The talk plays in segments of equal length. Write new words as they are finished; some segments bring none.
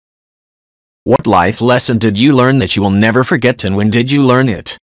What life lesson did you learn that you will never forget, and when did you learn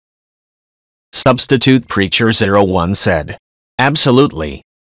it? Substitute Preacher 01 said, absolutely.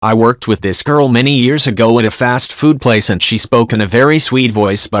 I worked with this girl many years ago at a fast food place and she spoke in a very sweet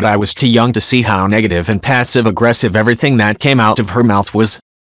voice, but I was too young to see how negative and passive-aggressive everything that came out of her mouth was.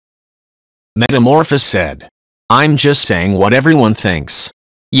 Metamorphosis said, I'm just saying what everyone thinks.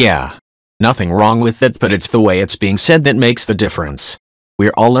 Yeah. Nothing wrong with it, but it's the way it's being said that makes the difference.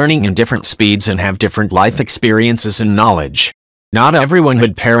 We're all learning in different speeds and have different life experiences and knowledge. Not everyone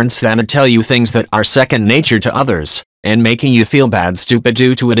had parents that'd tell you things that are second nature to others, and making you feel bad stupid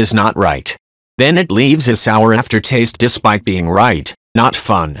due to it is not right. Then it leaves a sour aftertaste despite being right, not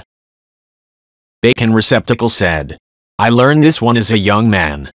fun. Bacon Receptacle said, I learned this one as a young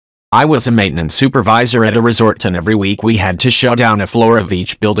man. I was a maintenance supervisor at a resort and every week we had to shut down a floor of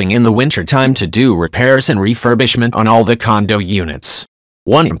each building in the wintertime to do repairs and refurbishment on all the condo units.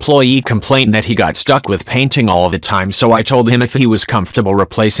 One employee complained that he got stuck with painting all the time, so I told him if he was comfortable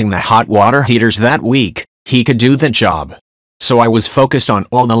replacing the hot water heaters that week, he could do the job. So I was focused on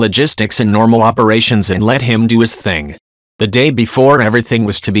all the logistics and normal operations and let him do his thing. The day before everything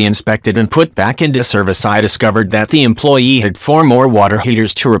was to be inspected and put back into service, I discovered that the employee had 4 more water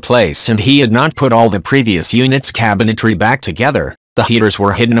heaters to replace and he had not put all the previous units' cabinetry back together. The heaters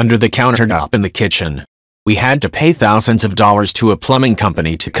were hidden under the countertop in the kitchen. We had to pay thousands of dollars to a plumbing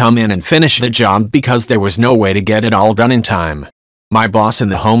company to come in and finish the job because there was no way to get it all done in time. My boss in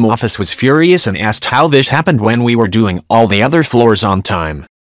the home office was furious and asked how this happened when we were doing all the other floors on time.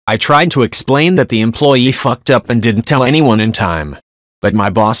 I tried to explain that the employee fucked up and didn't tell anyone in time. But my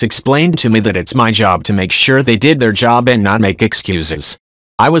boss explained to me that it's my job to make sure they did their job and not make excuses.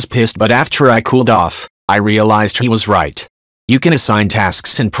 I was pissed, but after I cooled off, I realized he was right. You can assign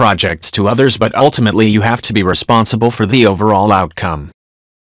tasks and projects to others, but ultimately you have to be responsible for the overall outcome.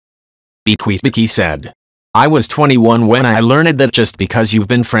 Bequeatbiki said, I was 21 when I learned that just because you've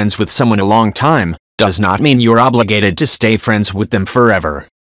been friends with someone a long time, does not mean you're obligated to stay friends with them forever.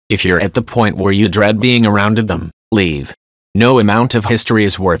 If you're at the point where you dread being around them, leave. No amount of history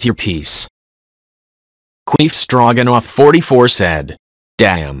is worth your peace. Queef Stroganoff 44 said,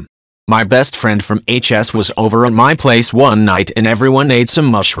 damn. My best friend from HS was over at my place one night and everyone ate some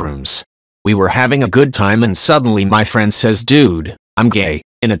mushrooms. We were having a good time and suddenly my friend says, dude, I'm gay,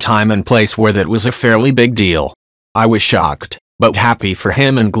 in a time and place where that was a fairly big deal. I was shocked, but happy for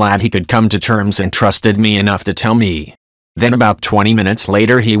him and glad he could come to terms and trusted me enough to tell me. Then about 20 minutes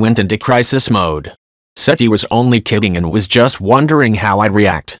later he went into crisis mode. Said he was only kidding and was just wondering how I'd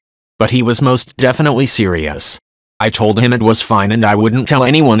react. But he was most definitely serious. I told him it was fine and I wouldn't tell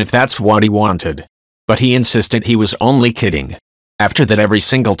anyone if that's what he wanted. But he insisted he was only kidding. After that, every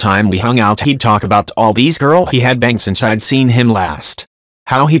single time we hung out he'd talk about all these girls he had banged since I'd seen him last.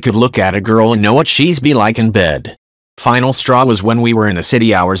 How he could look at a girl and know what she's be like in bed. Final straw was when we were in a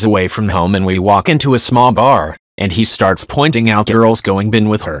city hours away from home and we walk into a small bar, and he starts pointing out girls going bin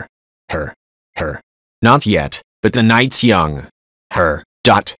with her. Her. Not yet, but the night's young. Her.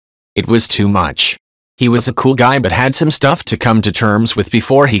 It was too much. He was a cool guy but had some stuff to come to terms with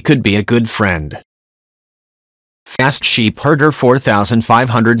before he could be a good friend. Fast Sheep Herder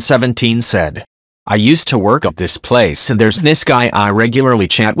 4517 said, I used to work at this place and there's this guy I regularly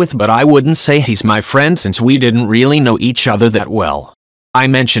chat with, but I wouldn't say he's my friend since we didn't really know each other that well. I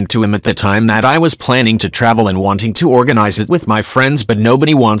mentioned to him at the time that I was planning to travel and wanting to organize it with my friends, but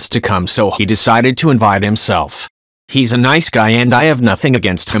nobody wants to come, so he decided to invite himself. He's a nice guy and I have nothing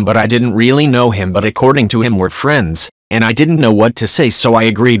against him, but I didn't really know him, but according to him we're friends, and I didn't know what to say, so I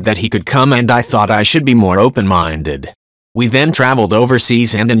agreed that he could come and I thought I should be more open-minded. We then traveled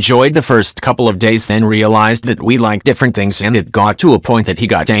overseas and enjoyed the first couple of days, then realized that we liked different things and it got to a point that he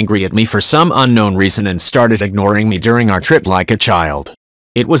got angry at me for some unknown reason and started ignoring me during our trip like a child.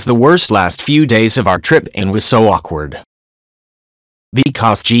 It was the worst last few days of our trip and was so awkward.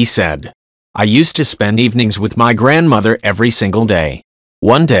 Because G said, I used to spend evenings with my grandmother every single day.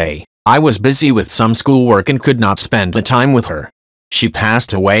 One day, I was busy with some schoolwork and could not spend the time with her. She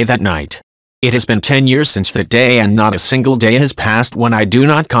passed away that night. It has been 10 years since that day and not a single day has passed when I do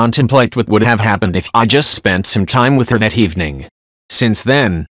not contemplate what would have happened if I just spent some time with her that evening. Since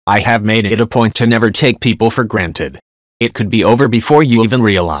then, I have made it a point to never take people for granted. It could be over before you even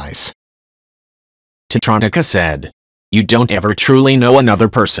realize. Tetronica said, you don't ever truly know another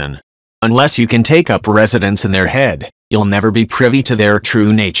person. Unless you can take up residence in their head, you'll never be privy to their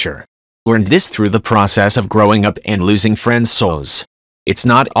true nature. Learned this through the process of growing up and losing friends' souls. It's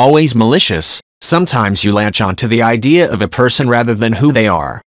not always malicious, sometimes you latch onto the idea of a person rather than who they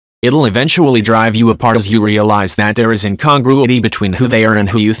are. It'll eventually drive you apart as you realize that there is incongruity between who they are and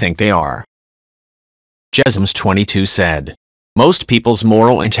who you think they are. Jesms22 said. Most people's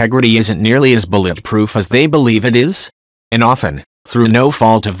moral integrity isn't nearly as bulletproof as they believe it is. And often, through no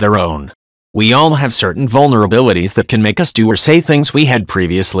fault of their own. We all have certain vulnerabilities that can make us do or say things we had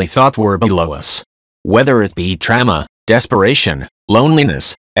previously thought were below us. Whether it be trauma, desperation,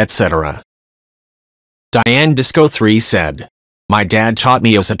 loneliness, etc. Diane Disco 3 said. My dad taught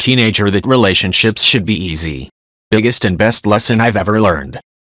me as a teenager that relationships should be easy. Biggest and best lesson I've ever learned.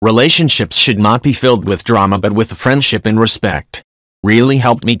 Relationships should not be filled with drama but with friendship and respect. Really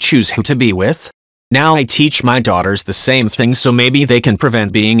helped me choose who to be with. Now I teach my daughters the same thing so maybe they can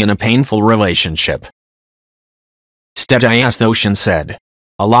prevent being in a painful relationship. Steadias Ocean said.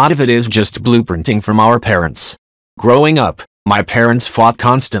 A lot of it is just blueprinting from our parents. Growing up, my parents fought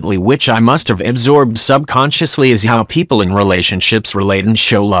constantly, which I must have absorbed subconsciously as how people in relationships relate and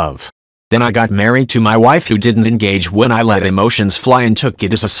show love. Then I got married to my wife who didn't engage when I let emotions fly and took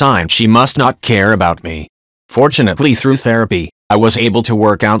it as a sign she must not care about me. Fortunately, through therapy, I was able to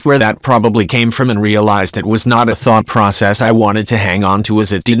work out where that probably came from and realized it was not a thought process I wanted to hang on to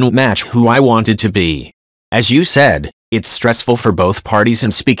as it didn't match who I wanted to be. As you said, it's stressful for both parties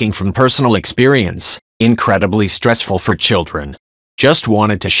and speaking from personal experience, incredibly stressful for children. Just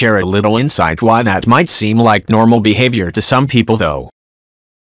wanted to share a little insight why that might seem like normal behavior to some people though.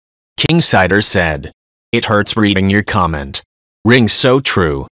 King Cider said. It hurts reading your comment. Rings so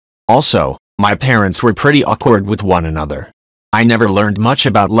true. Also, my parents were pretty awkward with one another. I never learned much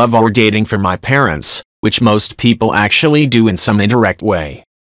about love or dating from my parents, which most people actually do in some indirect way.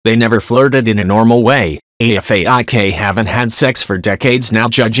 They never flirted in a normal way. AFAIK haven't had sex for decades now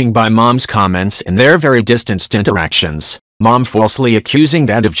judging by mom's comments and their very distanced interactions. Mom falsely accusing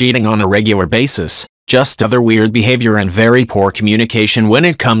dad of cheating on a regular basis. Just other weird behavior and very poor communication when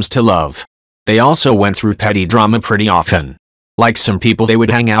it comes to love. They also went through petty drama pretty often. Like some people they would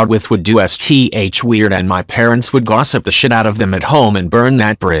hang out with would do STH weird and my parents would gossip the shit out of them at home and burn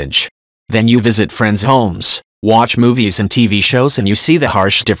that bridge. Then you visit friends' homes, watch movies and TV shows and you see the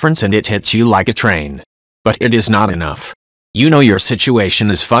harsh difference and it hits you like a train. But it is not enough. You know your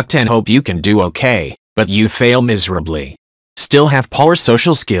situation is fucked and hope you can do okay, but you fail miserably. Still have poor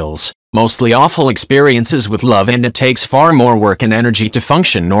social skills. Mostly awful experiences with love and it takes far more work and energy to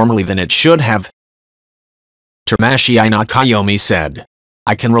function normally than it should have. Tamashi Inakayomi said.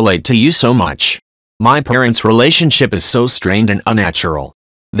 I can relate to you so much. My parents' relationship is so strained and unnatural.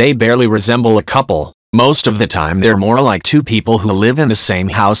 They barely resemble a couple. Most of the time they're more like two people who live in the same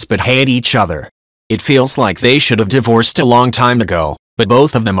house but hate each other. It feels like they should have divorced a long time ago, but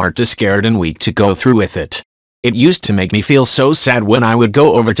both of them are too scared and weak to go through with it. It used to make me feel so sad when I would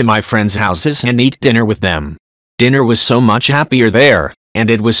go over to my friends' houses and eat dinner with them. Dinner was so much happier there, and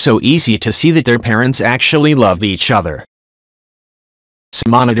it was so easy to see that their parents actually loved each other.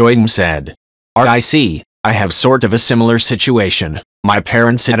 Simanadoism said. RIC, I have sort of a similar situation. My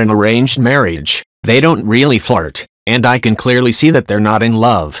parents had an arranged marriage. They don't really flirt, and I can clearly see that they're not in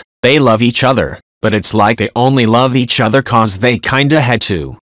love. They love each other, but it's like they only love each other cause they kinda had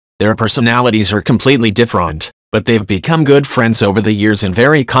to. Their personalities are completely different, but they've become good friends over the years and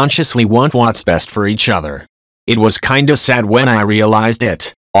very consciously want what's best for each other. It was kinda sad when I realized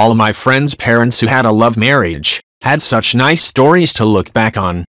it. All of my friends' parents who had a love marriage had such nice stories to look back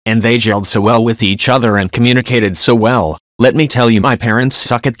on, and they gelled so well with each other and communicated so well. Let me tell you, my parents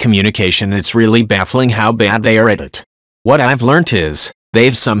suck at communication. It's really baffling how bad they are at it. What I've learned is,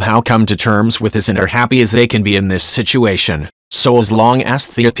 they've somehow come to terms with this and are happy as they can be in this situation. So as long as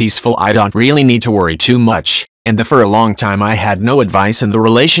they're peaceful I don't really need to worry too much, and for a long time I had no advice in the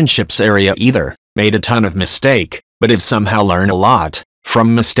relationships area either, made a ton of mistake, but have somehow learned a lot,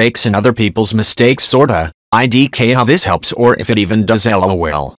 from mistakes and other people's mistakes sorta, IDK how this helps or if it even does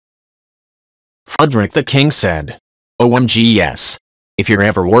LOL. Frederick the King said. OMG yes. If you're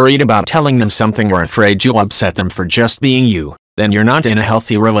ever worried about telling them something or afraid you'll upset them for just being you, then you're not in a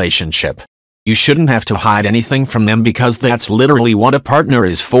healthy relationship. You shouldn't have to hide anything from them because that's literally what a partner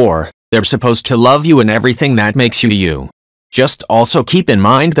is for. They're supposed to love you and everything that makes you you. Just also keep in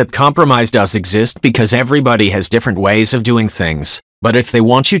mind that compromise does exist because everybody has different ways of doing things. But if they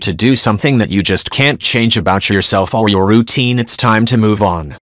want you to do something that you just can't change about yourself or your routine, it's time to move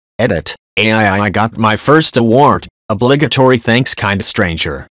on. Edit. I got my first award. Obligatory thanks kind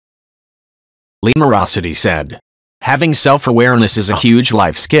stranger. Limerosity said. Having self-awareness is a huge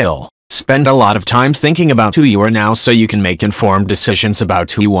life skill. Spend a lot of time thinking about who you are now so you can make informed decisions about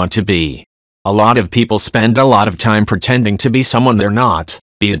who you want to be. A lot of people spend a lot of time pretending to be someone they're not,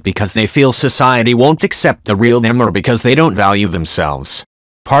 be it because they feel society won't accept the real them or because they don't value themselves.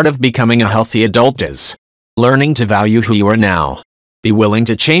 Part of becoming a healthy adult is learning to value who you are now. Be willing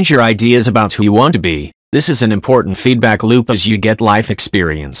to change your ideas about who you want to be, This is an important feedback loop as you get life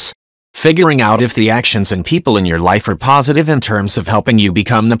experience. Figuring out if the actions and people in your life are positive in terms of helping you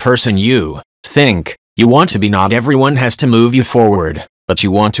become the person you think you want to be. Not everyone has to move you forward, but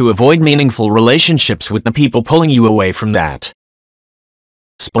you want to avoid meaningful relationships with the people pulling you away from that.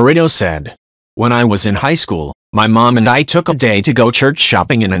 Spirito said, "When I was in high school, my mom and I took a day to go church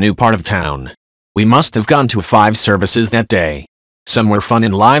shopping in a new part of town. We must have gone to 5 services that day. Some were fun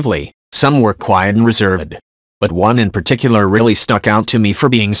and lively, some were quiet and reserved. But one in particular really stuck out to me for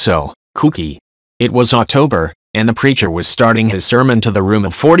being so kooky. It was October, and the preacher was starting his sermon to the room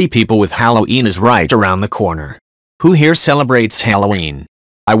of 40 people with Halloween is right around the corner. Who here celebrates Halloween?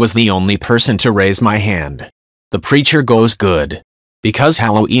 I was the only person to raise my hand. The preacher goes, good. Because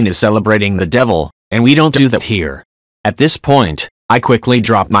Halloween is celebrating the devil, and we don't do that here. At this point, I quickly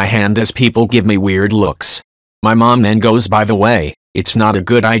drop my hand as people give me weird looks. My mom then goes, by the way, it's not a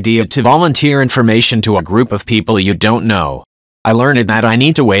good idea to volunteer information to a group of people you don't know. I learned that I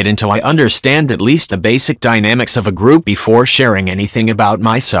need to wait until I understand at least the basic dynamics of a group before sharing anything about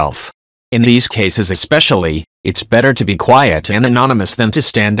myself. In these cases especially, it's better to be quiet and anonymous than to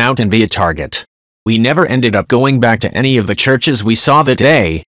stand out and be a target." We never ended up going back to any of the churches we saw that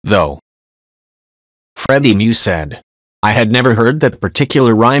day, though. Freddie Mew said, "I had never heard that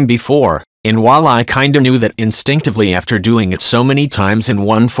particular rhyme before, and while I kinda knew that instinctively after doing it so many times in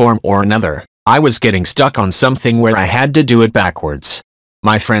one form or another, I was getting stuck on something where I had to do it backwards.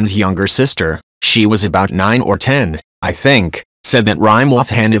 My friend's younger sister, she was about 9 or 10, I think, said that rhyme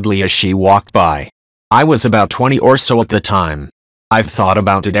offhandedly as she walked by. I was about 20 or so at the time. I've thought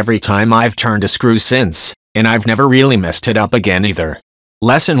about it every time I've turned a screw since, and I've never really messed it up again either.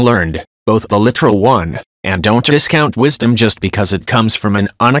 Lesson learned, both the literal one, and don't discount wisdom just because it comes from an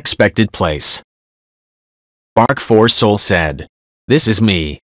unexpected place." Bark for Soul said, "This is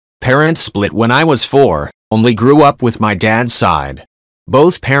me. Parents split when I was 4, only grew up with my dad's side.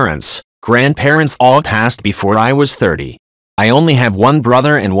 Both parents, grandparents all passed before I was 30. I only have one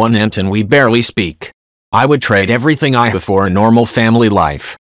brother and one aunt and we barely speak. I would trade everything I have for a normal family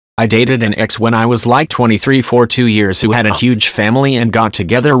life. I dated an ex when I was like 23 for 2 years who had a huge family and got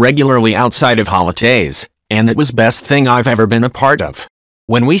together regularly outside of holidays, and it was best thing I've ever been a part of.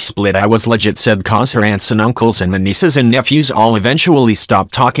 When we split I was legit sad cause her aunts and uncles and the nieces and nephews all eventually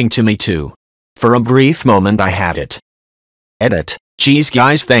stopped talking to me too. For a brief moment I had it." Edit. Geez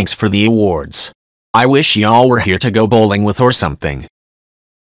guys, thanks for the awards. I wish y'all were here to go bowling with or something.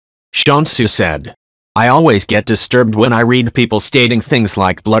 Shansu said, "I always get disturbed when I read people stating things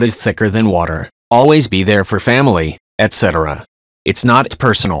like blood is thicker than water, always be there for family, etc. It's not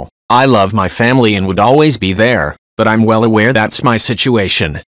personal. I love my family and would always be there, but I'm well aware that's my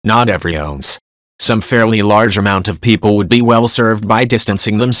situation, not everyone's. Some fairly large amount of people would be well served by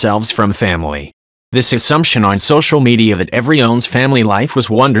distancing themselves from family. This assumption on social media that everyone's family life was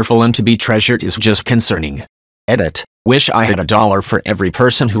wonderful and to be treasured is just concerning." Edit. Wish I had $1 for every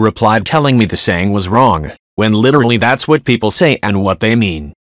person who replied telling me the saying was wrong, when literally that's what people say and what they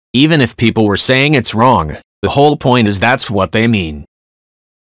mean. Even if people were saying it's wrong, the whole point is that's what they mean.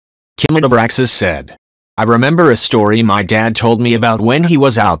 Kimadabraxis said, "I remember a story my dad told me about when he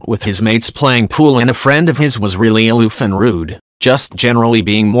was out with his mates playing pool and a friend of his was really aloof and rude, just generally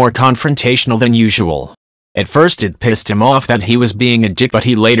being more confrontational than usual. At first it pissed him off that he was being a dick, but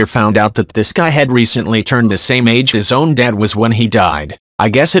he later found out that this guy had recently turned the same age his own dad was when he died. I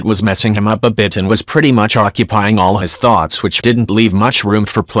guess it was messing him up a bit and was pretty much occupying all his thoughts, which didn't leave much room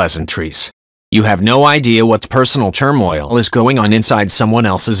for pleasantries. You have no idea what personal turmoil is going on inside someone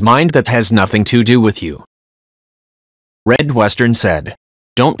else's mind that has nothing to do with you." Red Western said,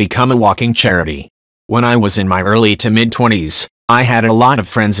 "Don't become a walking charity. When I was in my early to mid-20s, I had a lot of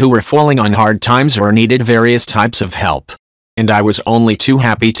friends who were falling on hard times or needed various types of help. And I was only too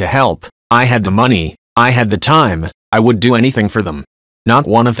happy to help. I had the money, I had the time, I would do anything for them. Not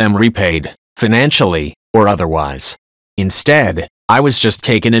one of them repaid, financially, or otherwise. Instead, I was just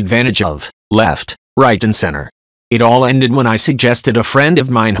taken advantage of, left, right and center. It all ended when I suggested a friend of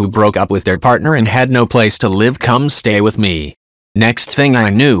mine who broke up with their partner and had no place to live come stay with me. Next thing I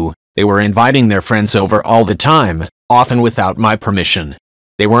knew, they were inviting their friends over all the time, often without my permission.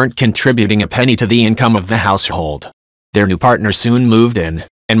 They weren't contributing a penny to the income of the household. Their new partner soon moved in,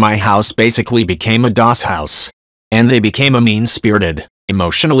 and my house basically became a DOS house. And they became a mean-spirited,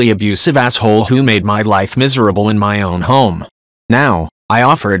 emotionally abusive asshole who made my life miserable in my own home. Now, I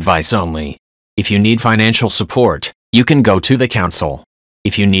offer advice only. If you need financial support, you can go to the council.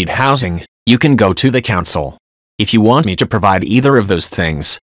 If you need housing, you can go to the council. If you want me to provide either of those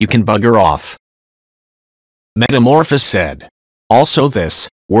things, you can bugger off." Metamorphosis said, "Also this,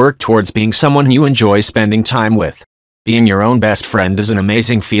 Work towards being someone you enjoy spending time with. Being your own best friend is an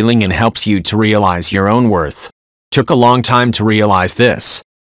amazing feeling and helps you to realize your own worth. Took a long time to realize this.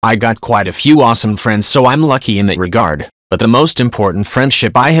 I got quite a few awesome friends, so I'm lucky in that regard, but the most important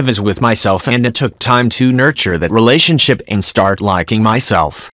friendship I have is with myself, and it took time to nurture that relationship and start liking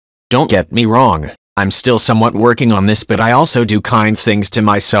myself. Don't get me wrong, I'm still somewhat working on this, but I also do kind things to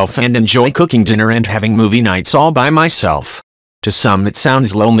myself and enjoy cooking dinner and having movie nights all by myself. To some it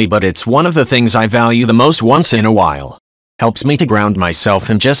sounds lonely, but it's one of the things I value the most once in a while. Helps me to ground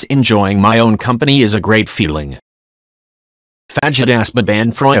myself, and just enjoying my own company is a great feeling.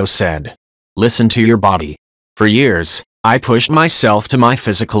 Fajidasbaban Froyo said, "Listen to your body. For years, I pushed myself to my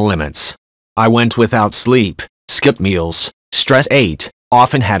physical limits. I went without sleep, skipped meals, stress ate,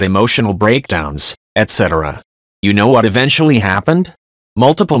 often had emotional breakdowns, etc. You know what eventually happened?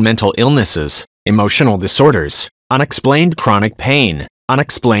 Multiple mental illnesses, emotional disorders, unexplained chronic pain,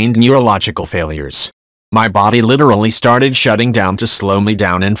 unexplained neurological failures. My body literally started shutting down to slow me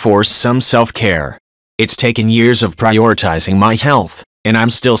down and force some self-care. It's taken years of prioritizing my health, and I'm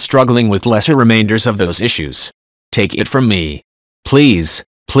still struggling with lesser remainders of those issues. Take it from me. Please,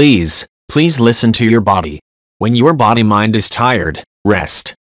 please, please listen to your body. When your body-mind is tired,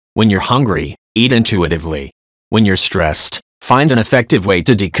 rest. When you're hungry, eat intuitively. When you're stressed, find an effective way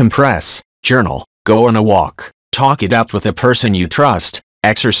to decompress, journal, go on a walk, talk it out with a person you trust,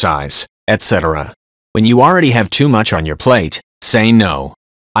 exercise, etc. When you already have too much on your plate, say no.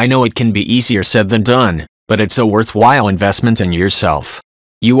 I know it can be easier said than done, but it's a worthwhile investment in yourself.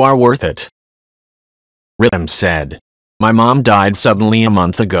 You are worth it." Rhythm said, "My mom died suddenly a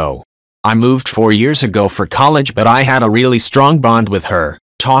month ago. I moved 4 years ago for college, but I had a really strong bond with her,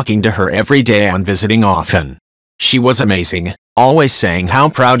 talking to her every day and visiting often. She was amazing, always saying how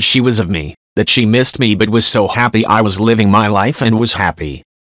proud she was of me, that she missed me but was so happy I was living my life and was happy.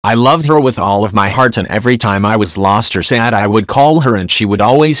 I loved her with all of my heart, and every time I was lost or sad I would call her and she would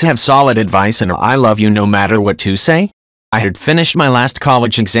always have solid advice and a I love you no matter what to say. I had finished my last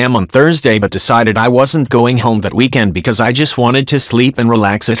college exam on Thursday but decided I wasn't going home that weekend because I just wanted to sleep and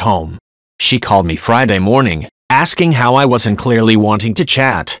relax at home. She called me Friday morning, asking how I was and clearly wanting to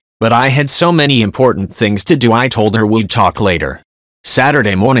chat, but I had so many important things to do I told her we'd talk later.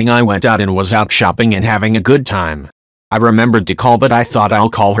 Saturday morning I went out and was out shopping and having a good time. I remembered to call, but I thought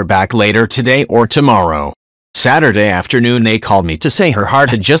I'll call her back later today or tomorrow. Saturday afternoon they called me to say her heart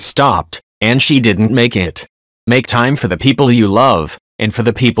had just stopped, and she didn't make it. Make time for the people you love, and for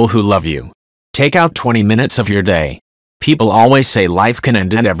the people who love you. Take out 20 minutes of your day. People always say life can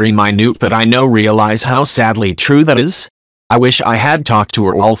end at every minute, but I realize how sadly true that is. I wish I had talked to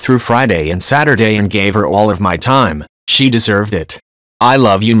her all through Friday and Saturday and gave her all of my time. She deserved it. I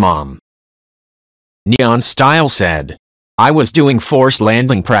love you, Mom." Neon Style said, "I was doing forced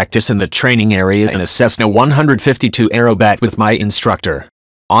landing practice in the training area in a Cessna 152 Aerobat with my instructor.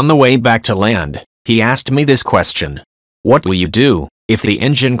 On the way back to land, he asked me this question. What will you do if the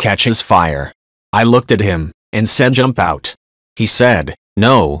engine catches fire? I looked at him and said jump out. He said,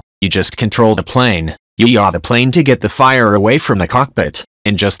 no, you just control the plane, you yaw the plane to get the fire away from the cockpit,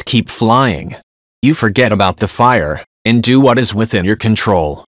 and just keep flying. You forget about the fire, and do what is within your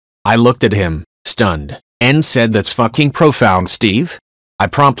control. I looked at him, stunned, and said that's fucking profound, Steve. I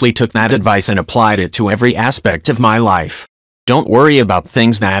promptly took that advice and applied it to every aspect of my life. Don't worry about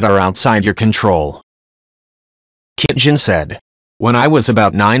things that are outside your control." Kitjin said, "When I was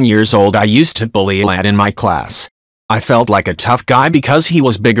about 9 years old I used to bully a lad in my class. I felt like a tough guy because he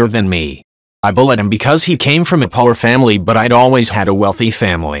was bigger than me. I bullied him because he came from a poor family, but I'd always had a wealthy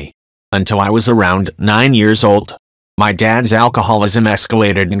family. Until I was around 9 years old. My dad's alcoholism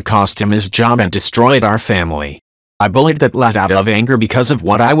escalated and cost him his job and destroyed our family. I bullied that lad out of anger because of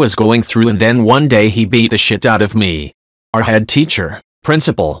what I was going through, and then one day he beat the shit out of me. Our head teacher,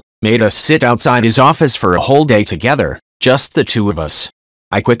 principal, made us sit outside his office for a whole day together, just the two of us.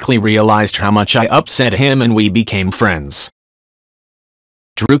 I quickly realized how much I upset him and we became friends."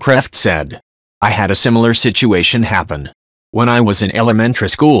 Drew Kreft said, "I had a similar situation happen. When I was in elementary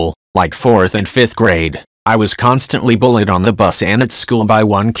school, like 4th and 5th grade, I was constantly bullied on the bus and at school by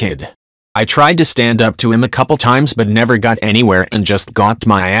one kid. I tried to stand up to him a couple times but never got anywhere and just got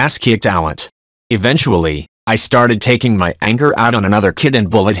my ass kicked out. Eventually, I started taking my anger out on another kid and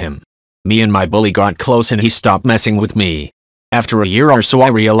bullied him. Me and my bully got close and he stopped messing with me. After a year or so I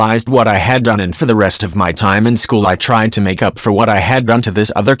realized what I had done, and for the rest of my time in school I tried to make up for what I had done to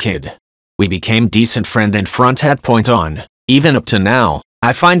this other kid. We became decent friend and from that point on, even up to now,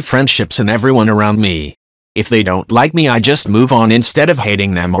 I find friendships in everyone around me. If they don't like me I just move on instead of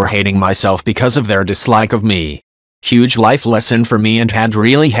hating them or hating myself because of their dislike of me. Huge life lesson for me and had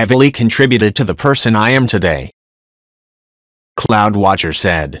really heavily contributed to the person I am today. Cloud Watcher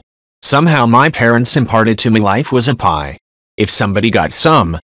said, somehow my parents imparted to me life was a pie. If somebody got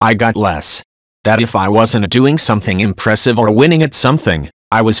some, I got less. That if I wasn't doing something impressive or winning at something,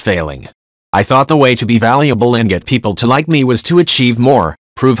 I was failing. I thought the way to be valuable and get people to like me was to achieve more,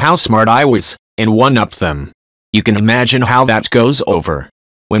 prove how smart I was, and one-up them. You can imagine how that goes over.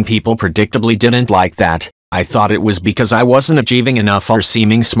 When people predictably didn't like that, I thought it was because I wasn't achieving enough or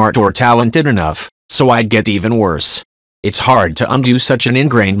seeming smart or talented enough, so I'd get even worse. It's hard to undo such an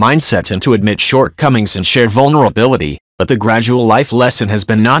ingrained mindset and to admit shortcomings and share vulnerability, but the gradual life lesson has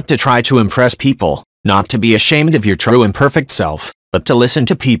been not to try to impress people, not to be ashamed of your true and perfect self, but to listen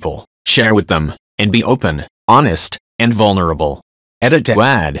to people, share with them, and be open, honest, and vulnerable. Edit to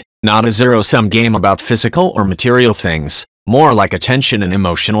add, not a zero-sum game about physical or material things, more like attention and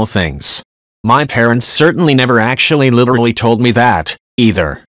emotional things. My parents certainly never actually literally told me that,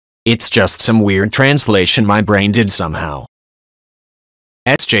 either. It's just some weird translation my brain did somehow.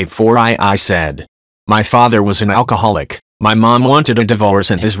 SJ4II said, my father was an alcoholic. My mom wanted a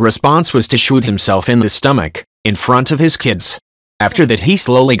divorce and his response was to shoot himself in the stomach, in front of his kids. After that he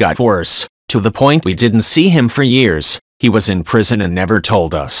slowly got worse, to the point we didn't see him for years. He was in prison and never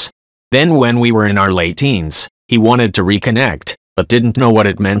told us. Then when we were in our late teens, he wanted to reconnect, but didn't know what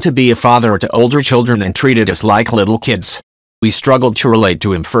it meant to be a father to older children and treated us like little kids. We struggled to relate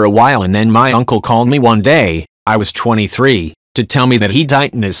to him for a while and then my uncle called me one day, I was 23, to tell me that he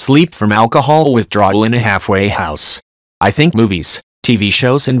died in his sleep from alcohol withdrawal in a halfway house. I think movies, TV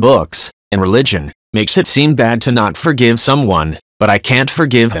shows and books, and religion, makes it seem bad to not forgive someone, but I can't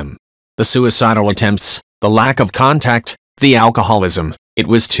forgive him. The suicidal attempts, the lack of contact, the alcoholism, it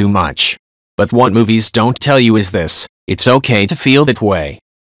was too much. But what movies don't tell you is this, it's okay to feel that way.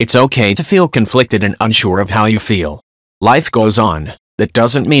 It's okay to feel conflicted and unsure of how you feel. Life goes on. That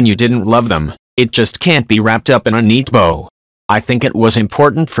doesn't mean you didn't love them, it just can't be wrapped up in a neat bow. I think it was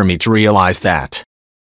important for me to realize that.